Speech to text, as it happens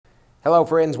Hello,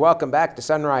 friends. Welcome back to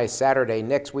Sunrise Saturday.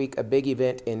 Next week, a big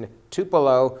event in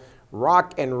Tupelo.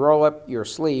 Rock and roll up your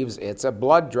sleeves. It's a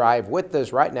blood drive. With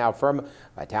us right now from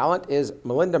Vitalant is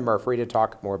Melinda Murphy to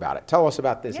talk more about it. Tell us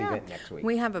about this event next week.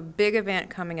 We have a big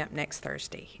event coming up next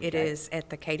Thursday. Okay. It is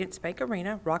at the Cadence Bank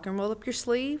Arena. Rock and roll up your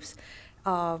sleeves.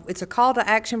 It's a call to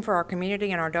action for our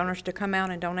community and our donors to come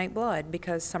out and donate blood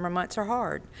because summer months are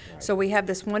hard. Right. So we have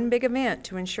this one big event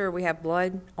to ensure we have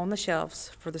blood on the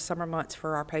shelves for the summer months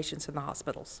for our patients in the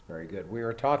hospitals. Very good. We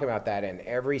were talking about that, and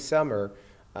every summer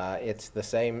it's the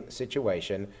same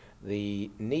situation.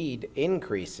 The need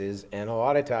increases, and a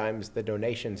lot of times the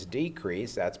donations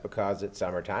decrease. That's because it's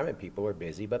summertime and people are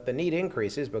busy, but the need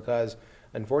increases because,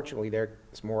 unfortunately,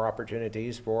 there's more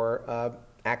opportunities for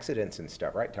accidents and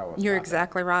stuff, right? Tell us. You're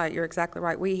exactly right. You're exactly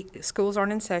right. Schools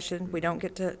aren't in session. We don't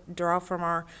get to draw from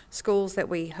our schools that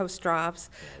we host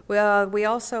drives. We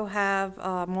also have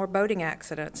more boating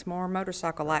accidents, more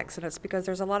motorcycle accidents because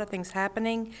there's a lot of things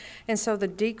happening. And so the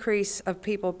decrease of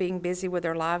people being busy with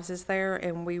their lives is there,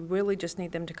 and we really just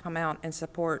need them to come out and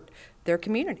support their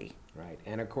community. Right.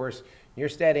 And of course, you're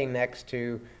standing next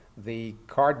to the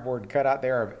cardboard cutout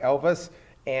there of Elvis.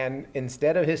 And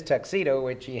instead of his tuxedo,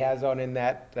 which he has on in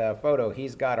that photo,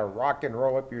 he's got a rock and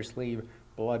roll up your sleeve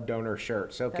blood donor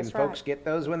shirt. So can folks get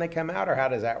those when they come out, or how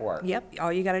does that work? Yep.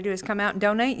 All you got to do is come out and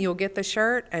donate. You'll get the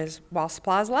shirt while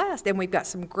supplies last. And we've got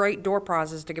some great door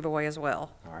prizes to give away as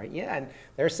well. All right. Yeah. And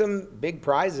there's some big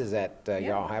prizes that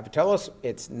y'all have. Tell us,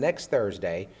 it's next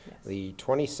Thursday, the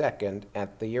 22nd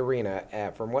at the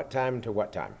arena. From what time to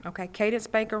what time? Okay. Cadence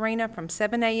Bank Arena from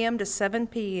 7 a.m. to 7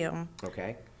 p.m.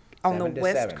 Okay. On the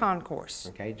West Concourse.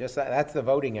 Okay, just that's the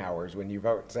voting hours when you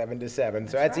vote, 7 to 7.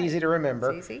 So that's easy to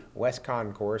remember. It's easy. West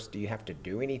Concourse. Do you have to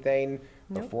do anything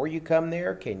before you come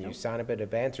there? Can you sign up in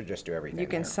advance or just do everything? You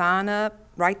can sign up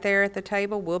right there at the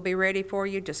table. We'll be ready for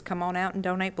you. Just come on out and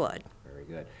donate blood. Very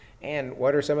good. And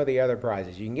what are some of the other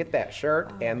prizes? You can get that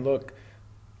shirt and look.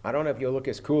 I don't know if you'll look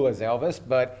as cool as Elvis,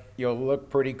 but you'll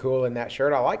look pretty cool in that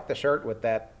shirt. I like the shirt with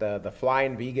that the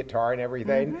flying V guitar and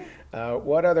everything.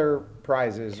 What other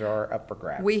prizes are up for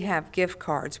grabs? We have gift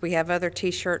cards. We have other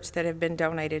T-shirts that have been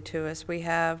donated to us. We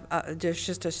have there's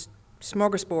just a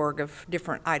smorgasbord of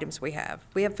different items we have.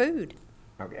 We have food.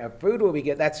 Okay, food will be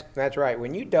good. That's right.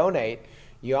 When you donate,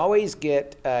 you always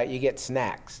get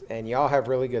snacks, and y'all have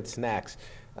really good snacks.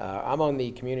 I'm on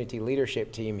the community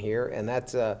leadership team here, and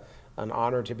that's an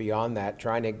honor to be on that,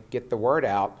 trying to get the word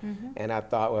out. And I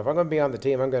thought, well, if I'm going to be on the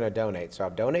team, I'm going to donate. So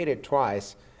I've donated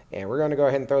twice, and we're going to go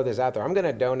ahead and throw this out there. I'm going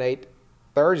to donate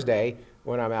Thursday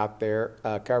when I'm out there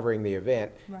covering the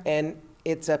event. Right. And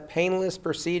it's a painless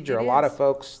procedure. A lot of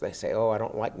folks, they say, oh, I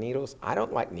don't like needles. I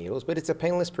don't like needles, but it's a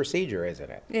painless procedure, isn't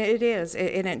it? It is,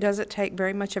 and it doesn't take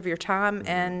very much of your time,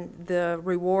 and the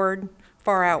reward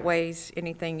far outweighs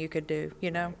anything you could do,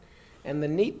 you know? Right. And the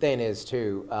neat thing is,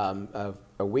 too,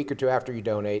 a week or two after you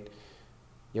donate,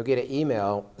 you'll get an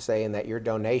email saying that your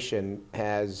donation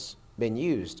has been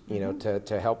used, you know,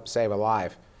 to help save a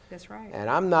life. That's right. And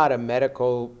I'm not a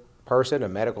medical person, a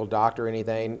medical doctor or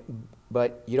anything,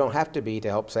 but you don't have to be to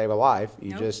help save a life.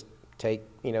 You just take,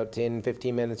 10,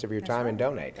 15 minutes of your time and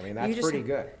donate. I mean, that's pretty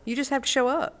good. You just have to show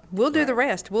up. We'll do the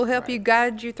rest. We'll help you,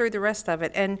 guide you through the rest of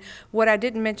it. And what I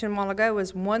didn't mention a while ago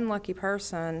is one lucky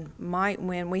person might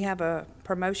win. We have a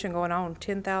promotion going on,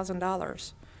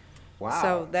 $10,000. Wow.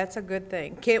 So that's a good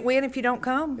thing. Can't win if you don't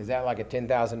come. Is that like a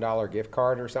 $10,000 gift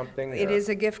card or something? It is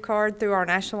a gift card through our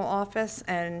national office,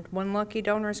 and one lucky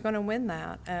donor is going to win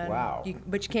that. And wow.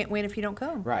 But you can't win if you don't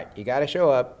come. Right. You got to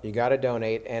show up. You got to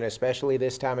donate, and especially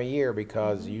this time of year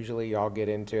because usually y'all get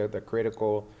into the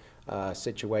critical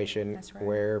situation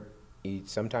where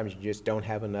sometimes you just don't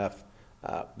have enough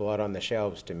blood on the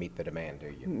shelves to meet the demand, do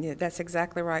you? Yeah, that's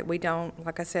exactly right. We don't,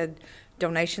 like I said,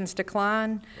 donations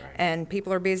decline, and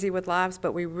people are busy with lives,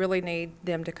 but we really need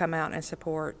them to come out and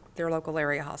support their local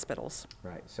area hospitals.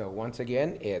 Right. So once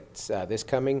again, it's this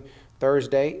coming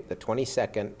Thursday, the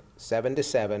 22nd, 7 to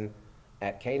 7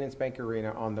 at Cadence Bank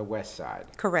Arena on the west side.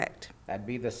 Correct. That'd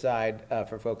be the side,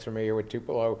 for folks familiar with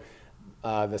Tupelo,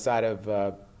 the side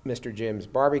of Mr. Jim's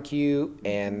Barbecue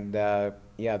and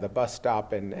the bus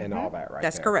stop and all that right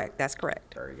That's there. correct. That's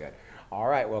correct. Very good. All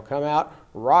right, well, come out,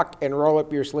 rock and roll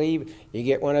up your sleeve. You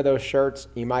get one of those shirts,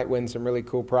 you might win some really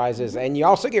cool prizes, and you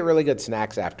also get really good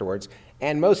snacks afterwards.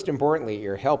 And most importantly,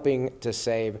 you're helping to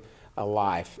save a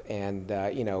life. And,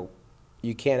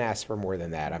 you can't ask for more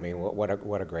than that. I mean, what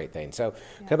a great thing. So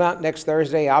come out next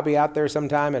Thursday. I'll be out there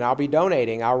sometime, and I'll be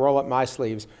donating. I'll roll up my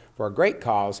sleeves for a great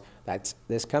cause. That's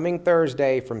this coming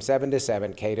Thursday from 7 to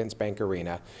 7, Cadence Bank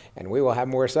Arena. And we will have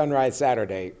more Sunrise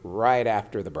Saturday right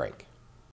after the break.